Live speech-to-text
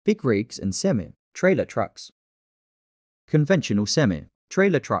big rigs and semi-trailer trucks. Conventional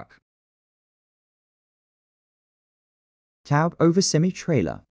semi-trailer truck. Cab over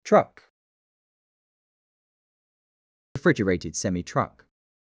semi-trailer truck. Refrigerated semi-truck.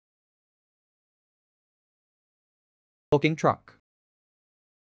 Logging truck.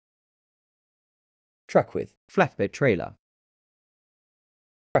 Truck with flatbed trailer.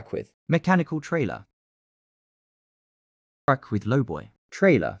 Truck with mechanical trailer. Truck with lowboy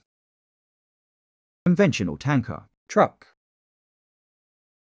trailer. Conventional tanker truck.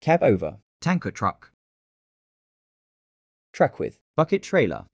 Cab over tanker truck. Truck with bucket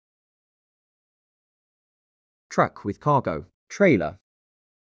trailer. Truck with cargo trailer.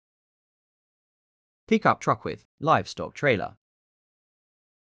 Pickup truck with livestock trailer.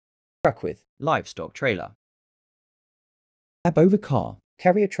 Truck with livestock trailer. Cab over car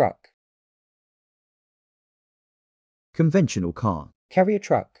carrier truck. Conventional car carrier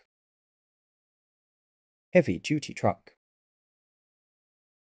truck. Heavy duty truck.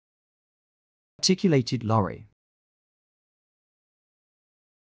 Articulated lorry.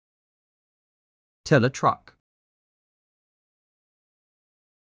 Teller truck.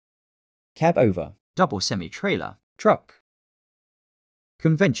 Cab over double semi-trailer truck.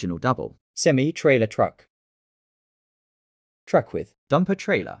 Conventional double semi-trailer truck. Truck with dumper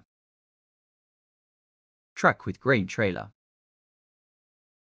trailer. Truck with grain trailer.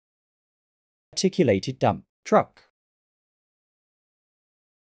 Articulated dump truck.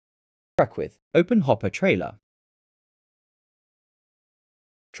 Truck with open hopper trailer.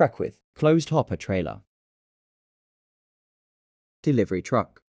 Truck with closed hopper trailer. Delivery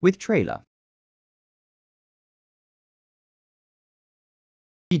truck with trailer.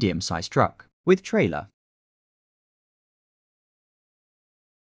 Medium-sized truck with trailer.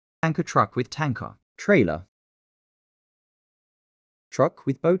 Tanker truck with tanker trailer. Truck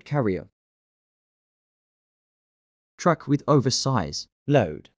with boat carrier. Truck with oversize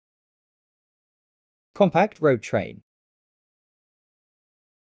load. Compact road train.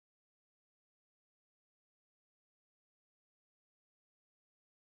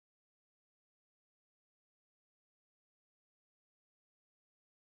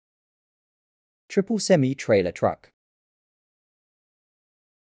 Triple semi-trailer truck.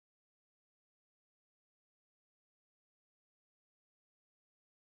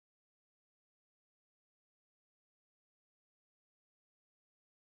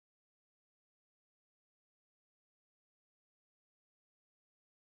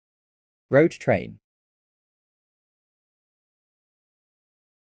 Road train.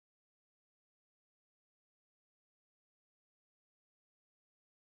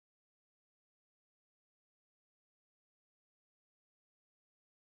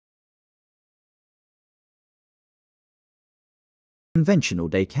 Conventional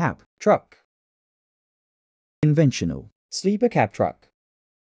day cab truck. Conventional sleeper cab truck.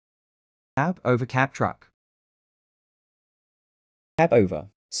 Cab over cab truck. Cab over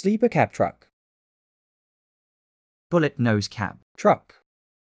sleeper cab truck. Bullet nose cab truck.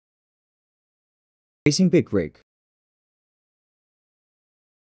 Racing big rig.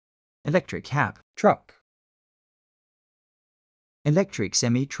 Electric cab truck. Electric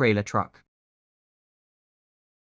semi-trailer truck.